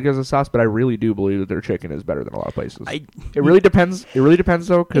it's just because of the sauce, but I really do believe that their chicken is better than a lot of places. I It really depends. It really depends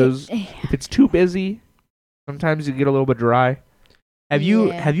though, because It- if it's too busy, sometimes you get a little bit dry. have you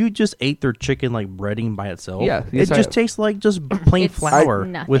Yeah. just ate their chicken like breading by itself? Yeah, it yes, I just have. tastes like just plain It's flour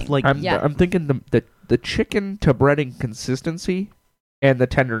nothing. with like I'm thinking the chicken to breading consistency and the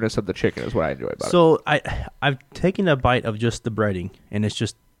tenderness of the chicken is what I enjoy about it. So I've taken a bite of just the breading, and it's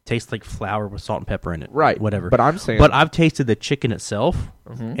just tastes like flour with salt and pepper in it. Right, Whatever. But I'm saying, But I've tasted the chicken itself,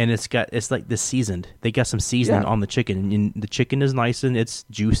 Mhm. and it's like the seasoned. They got some seasoning Yeah. on the chicken, and the chicken is nice and it's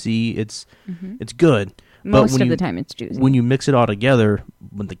juicy. It's Mhm. good. Most when of you- the time it's juicy. When you mix it all together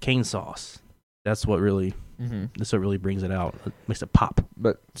with the cane sauce, that's what really Mhm. brings it out. It makes it pop.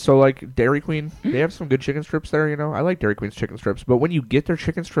 But so like Dairy Queen, they have some good chicken strips there. You know, I like Dairy Queen's chicken strips. But when you get their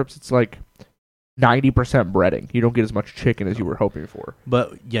chicken strips, it's like 90% breading. You don't get as much chicken as you were hoping for.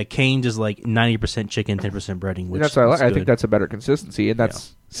 But yeah, Cane's is like 90% chicken, 10% breading, And which that's what I like. is I think good. that's a better consistency, and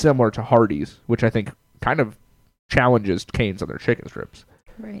that's similar to Hardee's, which I think kind of challenges Cane's on their chicken strips.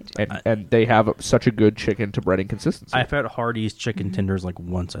 Right. And they have such a good chicken to breading consistency. I've had Hardee's chicken Mhm. tenders like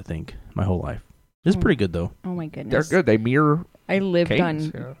once, I think, my whole life. It's pretty good though. Oh my They're goodness. good. They mirror I lived Cane's.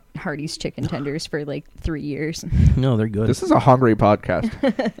 on Yeah. Hardee's chicken tenders for like 3 years. No, they're good. This is a hungry podcast.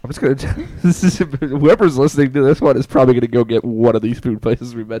 I'm just gonna. This is, whoever's listening to this one is probably gonna go get one of these food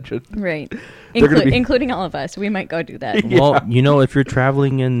places we mentioned. Right. They're gonna be- Including all of us. We might go do that. Well, Yeah. you know, if you're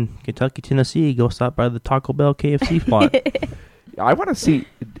traveling in Kentucky, Tennessee, go stop by the Taco Bell KFC spot. I want to see.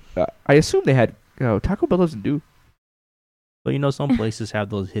 I assume they had. Taco Bell doesn't do. But you know, some places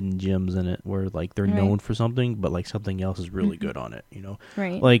have those hidden gems in it where like they're Right. known for something, but like something else is really Mhm. good on it. You know,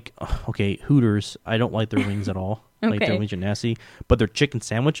 Right. like okay, Hooters. I don't like their wings at all. Like their Okay. wings are nasty. But their chicken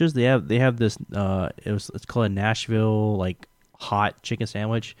sandwiches, they have this. It's called a Nashville like hot chicken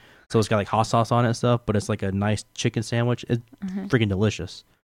sandwich. So it's got like hot sauce on it and stuff, but it's like a nice chicken sandwich. It's Uh-huh. freaking delicious.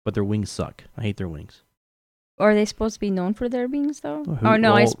 But their wings suck. I hate their wings. are they supposed to be known for their wings though? Who- Oh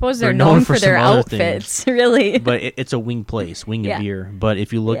no, I well, suppose they're they're known, known for for their some other outfits. Really? But it's a wing place, wing Yeah. and beer. But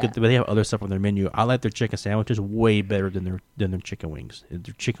if you look Yeah. at they have other stuff on their menu. I like their chicken sandwiches way better than their chicken wings.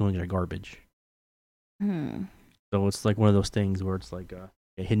 Their chicken wings are garbage. Hmm. So it's like one of those things where it's like a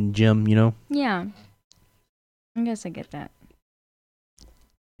hidden gem, you know. Yeah. I guess I get that.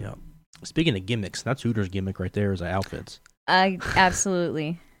 Speaking of gimmicks, that's Hooters' gimmick right there is outfits.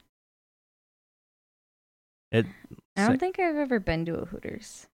 Absolutely. It, I don't think I've ever been to a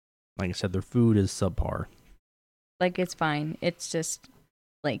Hooters. like I said, their food is subpar. Like, it's fine. It's just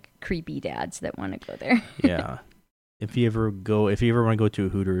like creepy dads that want to go there. Yeah. If you ever want to go to a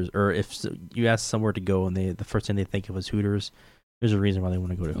Hooters, or if you ask somewhere to go and the first thing they think of is Hooters, there's a reason why they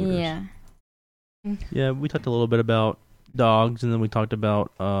want to go to Hooters. Yeah. Yeah, we talked a little bit about dogs, and then we talked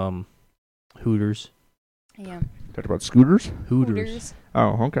about Hooters. Yeah. Talked about scooters. Hooters.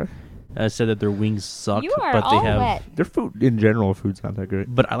 Oh, okay. I said that their wings suck, You are but all they have. wet. Their food in general, food's not that great.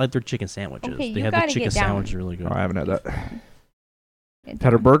 But I like their chicken sandwiches. Okay, they you have the gotta chicken get down. sandwiches really good. Oh, I haven't had that. It's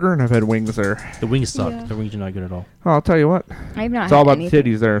Had a burger and I've had wings there. The wings suck. Yeah. The wings are not good at all. Oh, I'll tell you what. I've not It's all had about anything. the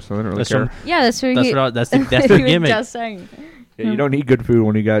titties there, so they don't really That's care. from- Yeah, that's what That's you, what that's their you were gimmick. just saying. Yeah, you don't need good food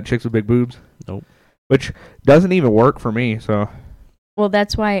when you got chicks with big boobs. Nope. Which doesn't even work for me. So Well,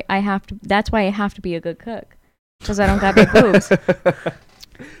 that's why I have to. That's why I have to be a good cook, because I don't got big boobs.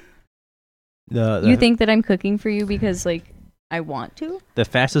 You think that I'm cooking for you because like I want to? the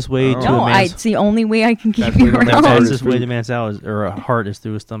fastest way Oh. to No, a man's it's the only way I can keep That's you where the the man's heart around. is fastest way food. to a man's salad or a heart is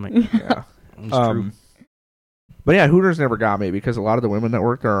through his stomach. yeah. It's true. But yeah, Hooters never got me because a lot of the women that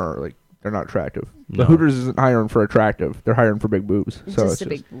work there are like they're not attractive. No. The Hooters isn't hiring for attractive; they're hiring for big boobs. So Just it's the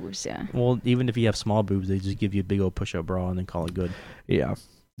big boobs, yeah. Well, even if you have small boobs, they just give you a big old push-up bra and then call it good. yeah.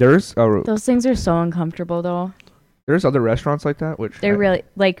 There's Those things are so uncomfortable, though. there's other restaurants like that which They're really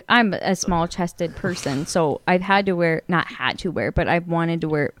like I'm a small-chested person, so I've had to wear but I've wanted to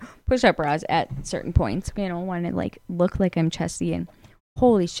wear push-up bras at certain points. You know, want to like look like I'm chesty, and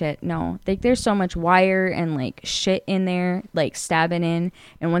holy shit, no! Like there's so much wire and like shit in there, like stabbing in.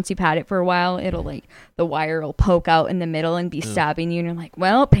 And once you've had it for a while, it'll like the wire will poke out in the middle and be stabbing you, and you're like,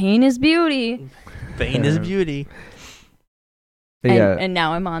 well, pain is beauty. Pain is beauty. yeah. And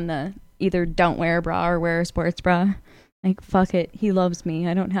now I'm on the either don't wear a bra or wear a sports bra. Like, fuck it. He loves me.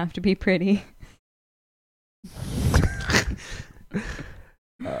 I don't have to be pretty.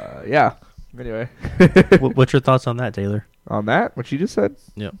 Yeah. Anyway, What's your thoughts on that, Taylor? on that, what you just said.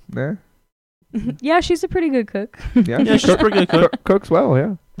 Yep. Yeah. Yeah, she's a pretty good cook. Yeah. Yeah, she's a pretty good cook. Cooks well.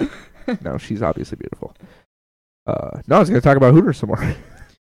 Yeah. No, she's obviously beautiful. No, I was gonna talk about Hooters some more.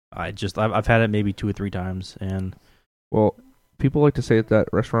 I've had it maybe 2 or 3 times, and Well, people like to say at that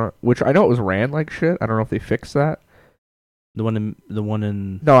restaurant, which I know it was ran like shit. I don't know if they fixed that. the one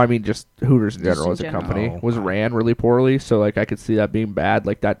in No, I mean just Hooters in Just general in as a general. company Oh. was ran really poorly. So like I could see that being bad,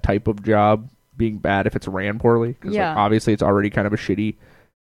 like that type of job being bad if it's ran poorly. Because Yeah. like, obviously it's already kind of a shitty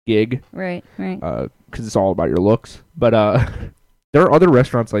gig Right. because it's all about your looks. But there are other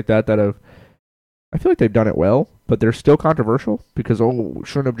restaurants like that have. I feel like they've done it well, but they're still controversial because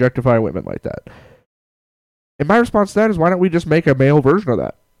shouldn't objectify women like that. And my response to that is, why don't we just make a male version of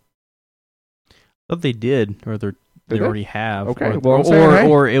that? I thought they did, or they they? already have. Okay, or, well, I'm saying, hey.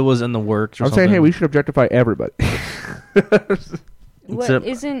 or it was in the works. Or I'm something. saying, hey, we should objectify everybody. What Except-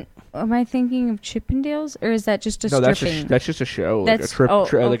 isn't? Am I thinking of Chippendales, or is that just a No, stripping? that's just a show, like a That's- trip, oh,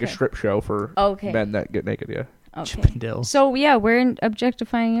 like a okay. strip show for Okay. men that get naked. Yeah, Okay. Chippendales. So yeah, we're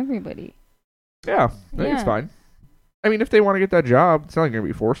objectifying everybody. yeah, I think it's Yeah. fine. I mean, if they want to get that job, it's not going to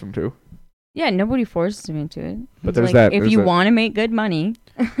be forced them to. Yeah, nobody forces me into it. But It's there's like, that- if there's you that- want to make good money,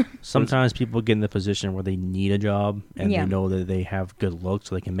 Sometimes people get in the position where they need a job and Yeah. they know that they have good looks,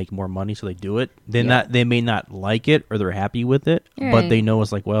 so they can make more money, so they do it. They Yeah. they may not like it or they're happy with it, but Right. they know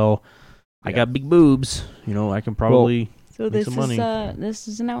it's like, well, I Yeah. got big boobs, you know, I can probably. so Make this some is money. this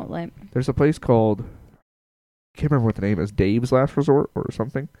is an outlet. There's a place called, I can't remember what the name is, Dave's Last Resort or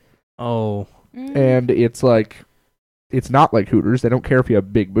something. Oh, And it's like, it's not like Hooters. They don't care if you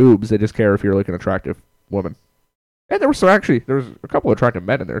have big boobs. They just care if you're like an attractive woman. And there was a couple of attractive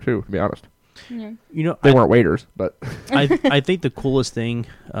men in there too, to be honest. Yeah. you know, They weren't waiters, but I think the coolest thing,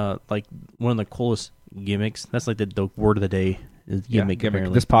 like one of the coolest gimmicks. That's like the word of the day is gimmick.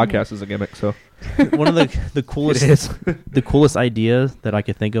 Apparently, This podcast is a gimmick, so one of the coolest it is. the coolest idea that I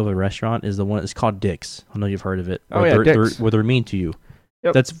could think of a restaurant is the one. It's called Dick's. I know you've heard of it. Oh, where yeah, they're, Dick's. Where they're mean to you.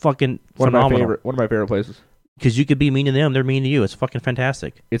 Yep. That's fucking One phenomenal. of my favorite places. Because you could be mean to them, they're mean to you. It's fucking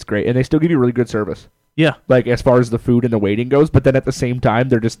fantastic. It's great, and they still give you really good service. Yeah. Like as far as the food and the waiting goes, but then at the same time,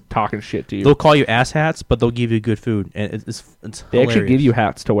 they're just talking shit to you. They'll call you asshats, but they'll give you good food, and it's They hilarious. actually give you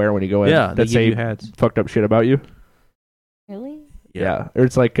hats to wear when you go in. Yeah, they that give say you hats. fucked up shit about you. Really? Yeah. Or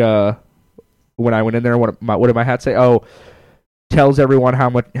it's like when I went in there, what did my hat say? Oh, tells everyone how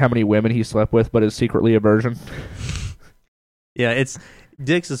many women he slept with, but is secretly a virgin. Yeah, it's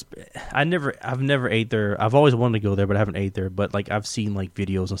Dick's is. I've never ate there. I've always wanted to go there, but I haven't ate there. But like I've seen like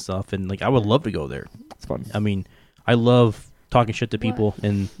videos and stuff, and like I would love to go there. It's fun. I mean, I love talking shit to people,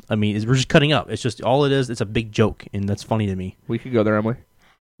 and I mean, we're just cutting up. It's just all it is. It's a big joke, and that's funny to me. We could go there, Emily.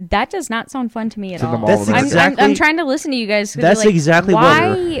 That does not sound fun to me at It's in the all. mall of America. I'm trying to listen to you guys. 'Cause That's like, exactly what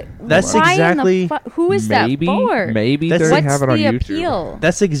why, that's why exactly- in the who is maybe, that for? Maybe That's- they What's have it on the YouTube. appeal?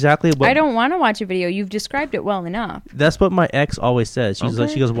 That's exactly what I don't want to watch a video. You've described it well enough. That's what my ex always says. She's like,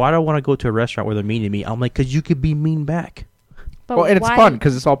 Okay. she goes, "Why do I want to go to a restaurant where they're mean to me?" I'm like, "Cause you could be mean back. But Well, and it's why- fun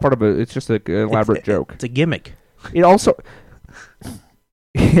because it's all part of it's just an elaborate joke. It's a gimmick." It also,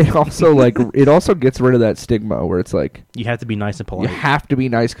 it also gets rid of that stigma where it's like You have to be nice and you polite. have to be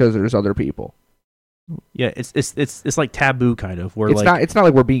nice because there's other people. Yeah, it's like taboo kind of. Where It's like not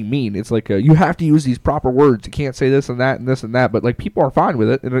like we're being mean. It's like you have to use these proper words. You can't say this and that and this and that. But like people are fine with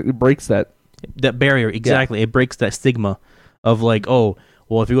it, and it breaks that. that barrier exactly. It breaks that stigma of like, oh,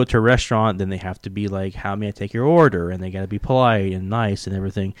 well, if you go to a restaurant, then they have to be like, "How may I take your order?" and they got to be polite and nice and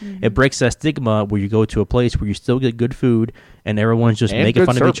everything. Mhm. It breaks that stigma where you go to a place where you still get good food and everyone's just And making good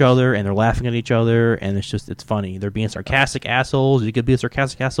fun of each service. other and they're laughing at each other and it's funny. They're being sarcastic assholes. You could be a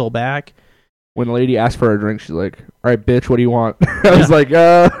sarcastic asshole back. When the lady asked for a drink, she's like, "All right, bitch, what do you want?" I was like,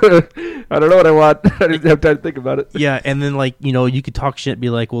 I don't know what I want. I didn't have time to think about it. Yeah, and then like you could talk shit, and be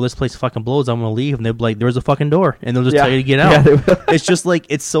like, "Well, this place fucking blows. I'm gonna leave," and they'll be like, "There's a fucking door," and they'll just tell you to get out. Yeah, they will. It's just like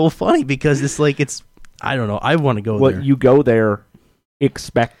it's so funny because it's like I don't know. I want to go Well, there. you go there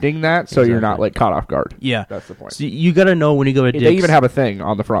expecting that, so you're not Exactly. like caught off guard. Yeah, That's the point. so you got to know when you go to Dick's. They even have a thing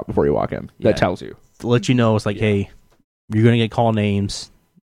on the front before you walk in Yeah. that tells you. to let you know it's like, Yeah. hey, you're gonna get called names.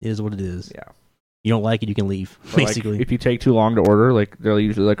 It is what it is. Yeah. You don't like it, you can leave. Or, like, Basically, if you take too long to order, like they're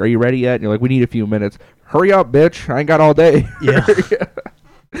usually like, "Are you ready yet?" And you're like, "We need a few minutes." Hurry up, bitch! I ain't got all day. Yeah.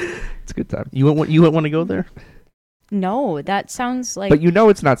 It's a good time. you wouldn't want to go there. No, that sounds like. But you know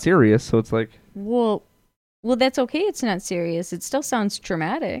it's not serious, so it's like, well, that's okay. It's not serious. It still sounds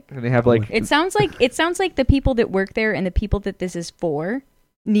traumatic. and they have like, It sounds like the people that work there and the people that this is for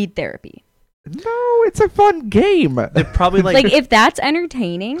need therapy. no, it's a fun game. They're probably like, Like if that's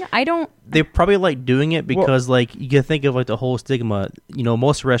entertaining, I don't. they probably like doing it because like you gotta think of like the whole stigma.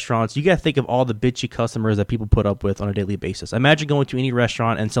 Most restaurants, you gotta think of all the bitchy customers that people put up with on a daily basis. Imagine going to any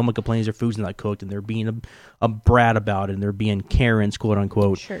restaurant and someone complains their food's not cooked and they're being a brat about it and they're being Karens, quote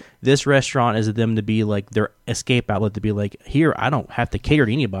unquote. Sure. This restaurant is them to be like their escape outlet, to be like, here, I don't have to cater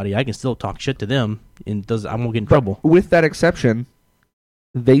to anybody. I can still talk shit to them and I won't get in trouble. With that exception,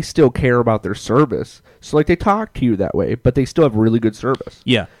 they still care about their service. So like they talk to you that way, but they still have really good service.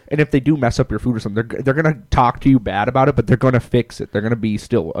 Yeah. And if they do mess up your food or something, they're gonna talk to you bad about it, but they're gonna fix it. They're gonna be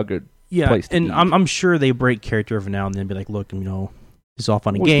still a good place to and eat. I'm sure they break character every now and then, be like, look, it's all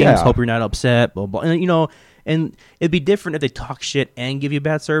fun and Well, games. yeah. Hope you're not upset. Blah blah. And it'd be different if they talk shit and give you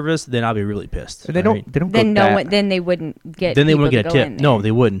bad service. Then I'll be really pissed. And they right? don't Then go no that. one. Then they wouldn't get. Then they people wouldn't get to a go tip. in No, there.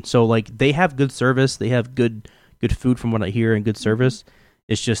 they wouldn't. So like they have good service. They have good food from what I hear and good service.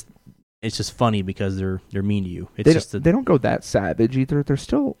 It's just funny because they're mean to you. It's They don't go that savage either. They're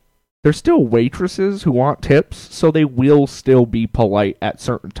still waitresses who want tips, so they will still be polite at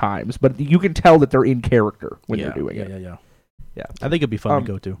certain times. But you can tell that they're in character when they're doing it. Yeah. I think it'd be fun to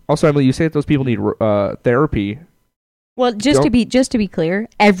go to. Also, Emily, you say that those people need therapy. Well, just to be clear,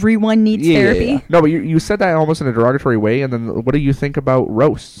 everyone needs therapy. Yeah. No, but you said that almost in a derogatory way. And then what do you think about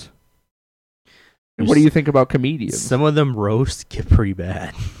roasts? And what do you think about comedians? Some of them roasts get pretty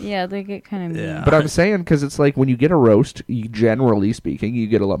bad. Yeah, they get kind of mean. Yeah. But I'm saying because it's like when you get a roast, generally speaking, you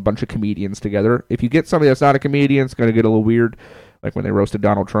get a bunch of comedians together. If you get somebody that's not a comedian, it's going to get a little weird. Like when they roasted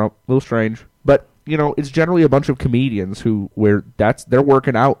Donald Trump, a little strange. But it's generally a bunch of comedians they're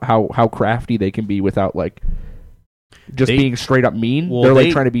working out how crafty they can be without like just being straight up mean. Well, they're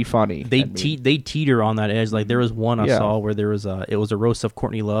like trying to be funny. They and mean. they teeter on that edge. Like there was one I Yeah. saw where there was it was a roast of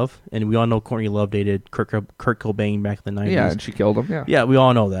Courtney Love, and we all know Courtney Love dated Kurt Cobain back in the 90s. Yeah, and she killed him. Yeah. Yeah, we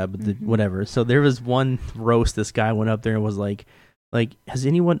all know that, but whatever. So there was one roast. This guy went up there and was like, has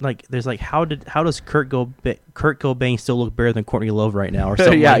anyone there's like how does Kurt Cobain still look better than Courtney Love right now or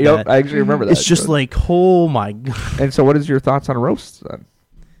something yeah, like yep, that? I actually remember that. It's just like, oh my god. And so, what is your thoughts on roasts then?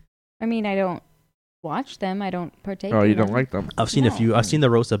 I mean, I don't watch them. I don't partake. Oh, in you don't them. like them? I've seen a No. few. I've seen the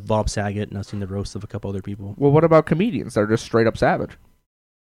roast of Bob Saget, and I've seen the roast of a couple other people. Well, what about comedians that are just straight up savage?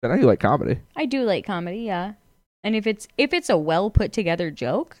 Then you like comedy. I do like comedy, yeah. And if it's a well put together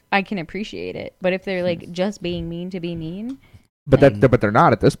joke, I can appreciate it. But if they're like just being mean to be mean, But like, but they're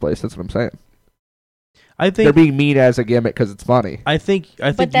not at this place. That's what I'm saying. I They're think. being mean as a gimmick because it's funny. I think.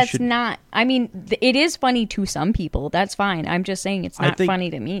 but you that's should. not. I mean, it is funny to some people. That's fine. I'm just saying it's I not think- funny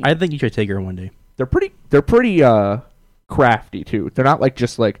to me. I think you should take her one day. They're pretty crafty too. They're not like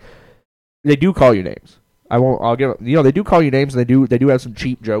just like they do call you names. I'll give they do call you names, and they do have some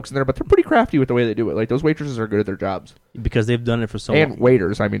cheap jokes in there, but they're pretty crafty with the way they do it. Like those waitresses are good at their jobs. Because they've done it for so And long.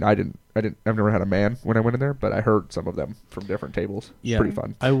 waiters. I mean, I've never had a man when I went in there, but I heard some of them from different tables. It's Yeah. pretty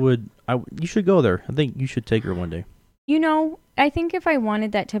fun. You should go there. I think you should take her one day. You know, I think if I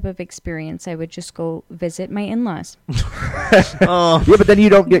wanted that type of experience, I would just go visit my in-laws. Oh, Yeah, but then you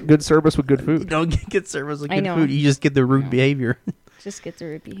don't get good service with good you food. don't get service with I good know. food. You just get the rude No. behavior. Just get the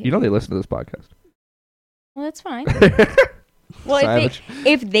root behavior. You know they listen to this podcast. Well, that's fine. Well, Savage.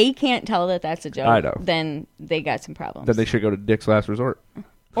 if they can't tell that that's a joke, I know. then they got some problems. Then they should go to Dick's Last Resort. Or Is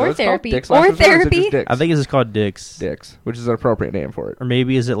it called therapy. Dick's Or Last Resort, or is it just therapy. Dick's? I think it's called Dick's. Dick's, which is an appropriate name for it. Or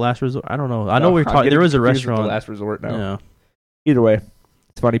maybe is it Last Resort? I don't know. I know No, we're I'm talking. getting There is a confused with restaurant. The Last Resort now. Yeah. Either way,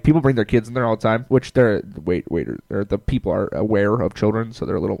 it's funny. People bring their kids in there all the time, which the people are aware of children, so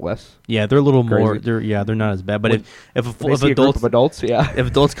they're a little less. Yeah, they're a little more. Crazy. They're not as bad. But When- if When they see a group of adults, yeah, if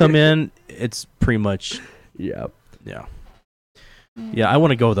adults come in, it's pretty much yeah. yeah. I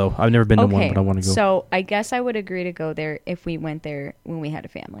want to go though. I've never been to one, but I want to go. So I guess I would agree to go there if we went there when we had a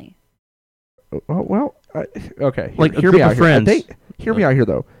family. Well, okay. Like a hear group me out of here. friends. Hear me out here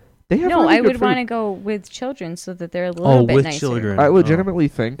though. They have No, really I good would food. want to go with children so that they're a little bit with nicer. children. I legitimately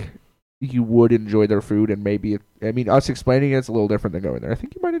think you would enjoy their food, and maybe us explaining it's a little different than going there. I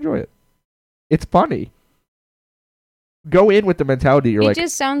think you might enjoy it. It's funny. Go in with the mentality you're It like,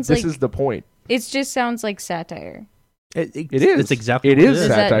 just sounds this like is the point. it just sounds like satire. It is. It's exactly. It what is Is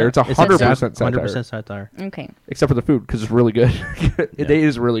that- satire. It's 100% satire. 100% satire. Okay. Except for the food, because it's really good. Yeah. It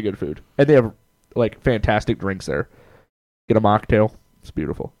is really good food, and they have like fantastic drinks there. Get a mocktail. It's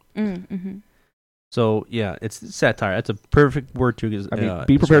beautiful. Mm-hmm. So yeah, it's satire. That's a perfect word to. I mean,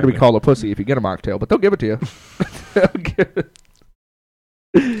 be prepared to be describe called a pussy if you get a mocktail, but they'll give it to you. They'll give it-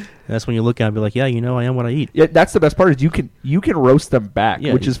 it. That's when you look at it and be like, yeah, you know, I am what I eat. Yeah, that's the best part is you can roast them back,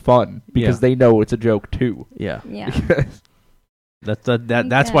 Yeah. which is fun because Yeah. they know it's a joke too. Yeah, Yeah.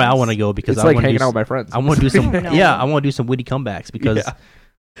 that's why I want to go because It's I like want to hanging out do. with my friends. I want to do some. No. Yeah, I want to do some witty comebacks because Yeah.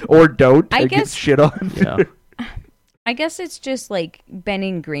 Or don't. I and get guess- shit on. yeah, I guess it's just like been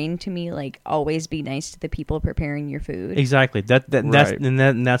ingrained to me, like always be nice to the people preparing your food. exactly. That's Right.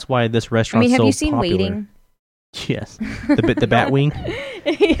 and that's why this I restaurant. mean, have so you seen popular. Waiting? Yes, the Batwing.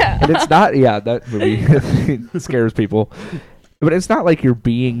 Yeah. And it's not. Yeah, that movie scares people. But it's not like you're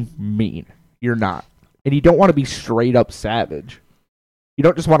being mean. You're not, and you don't want to be straight up savage. You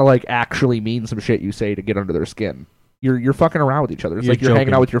don't just want to like actually mean some shit you say to get under their skin. You're fucking around with each other. It's You're like you're hanging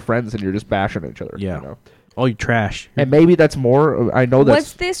joking. out with your friends and you're just bashing each other. Yeah. You know? Oh, you trash. And maybe that's more. I know Was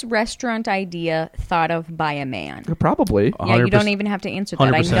that's this restaurant idea thought of by a man? probably. Yeah, you don't 100%. even have to answer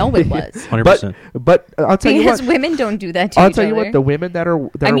that. I 100%. know it was. 100%. But I'll tell you Because what. women don't do that to I'll each tell you other. what. The women that are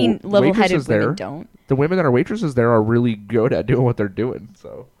I mean, level-headed waitresses there, women don't. the women that are waitresses there are really good at doing what they're doing.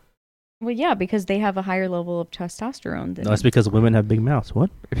 So Well, yeah, because they have a higher level of testosterone than. No, that's because women have big mouths. What?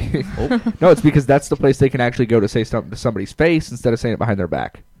 no, it's because that's the place they can actually go to say something to somebody's face instead of saying it behind their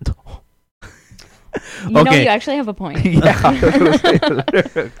back. you know, okay. you actually have a point. Yeah, I was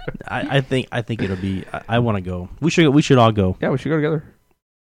gonna say- I think it'll be. I want to go. We should all go. yeah, we should go together.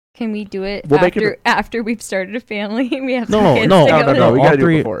 Can we do it We'll make it after we've started a family? We have some No, kids no, to no, go no, to? we all gotta do it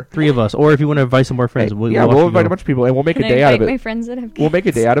three, before. three of us. Or if you want to invite some more friends, Hey, we'll yeah, all we'll have to invite go. a bunch of people, and we'll make Can a I day out of invite my it. friends that have kids? We'll make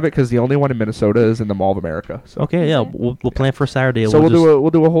a day out of it because the only one in Minnesota is in the Mall of America. So, Okay, yeah, Okay. we'll plan for Saturday. so we'll we'll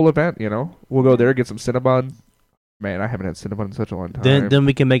do a whole event. You know, we'll go there, get some Cinnabon. Man, I haven't had Cinnabon in such a long time. then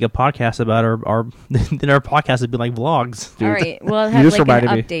we can make a podcast about our then our podcast would be like vlogs. Dude, All right, we'll you have just like an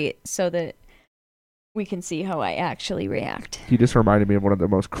reminded update so that we can see how I actually react You just reminded me of one of the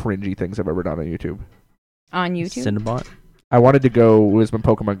most cringy things I've ever done on YouTube. on YouTube. Cinnabon. I wanted to go. It was when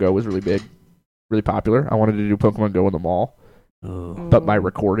Pokemon Go was really big, really popular. I wanted to do Pokemon Go in the mall, Oh. but my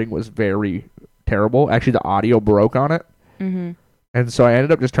recording was very terrible. Actually, the audio broke on it, Mm-hmm. and so I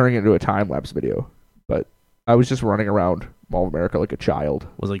ended up just turning it into a time lapse video. But I was just running around Mall of America like a child.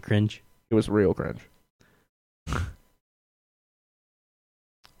 Was like cringe. It was real cringe.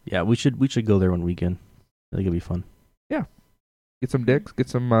 Yeah, we should go there one weekend. I think it'll be fun. Get some dicks. Get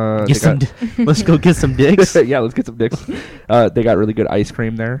some. Let's go get some dicks. Yeah, let's get some dicks. They got really good ice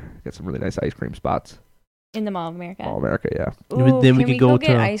cream there. Got some really nice ice cream spots. In the Mall of America. Mall of America, yeah. Ooh, Then we can could go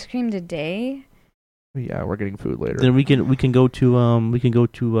get to- ice cream today? Yeah, we're getting food later. Then we can go to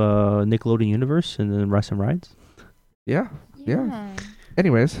Nickelodeon Universe and then ride some rides. Yeah.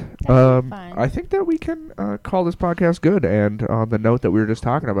 Anyways, That'd be fun. I think that we can call this podcast good. And on the note that we were just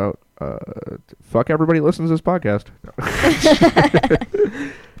talking about, fuck everybody who listens to this podcast.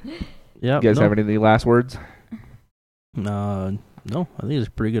 Yeah. You guys have any last words? No, I think it's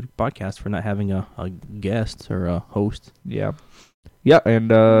a pretty good podcast for not having a guest or a host. Yeah. Yeah,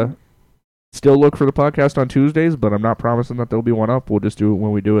 and still look for the podcast on Tuesdays, but I'm not promising that there'll be one up. We'll just do it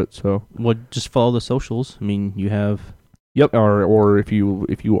when we do it. So. Well, just follow the socials. I mean, you have. Yep. Or if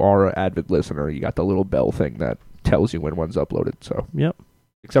you are an avid listener, you got the little bell thing that tells you when one's uploaded. So. Yep.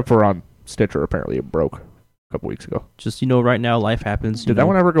 Except for on Stitcher, apparently it broke a couple weeks ago. Just right now life happens. Did that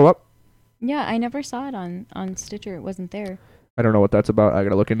one ever go up? Yeah, I never saw it on Stitcher. It wasn't there. I don't know what that's about. I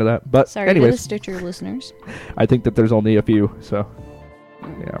gotta look into that. But Sorry anyways, to the Stitcher listeners. I think that there's only a few. So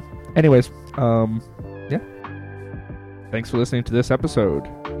yeah. Anyways, yeah. Thanks for listening to this episode.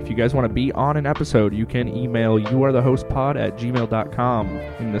 If you guys want to be on an episode, you can email youarethehostpod@gmail.com.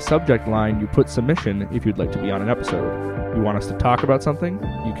 In the subject line, you put submission if you'd like to be on an episode. You want us to talk about something,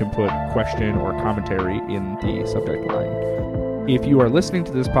 you can put question or commentary in the subject line. If you are listening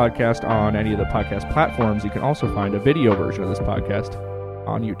to this podcast on any of the podcast platforms, you can also find a video version of this podcast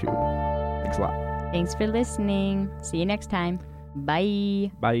on YouTube. Thanks a lot. Thanks for listening. See you next time.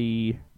 Bye. Bye.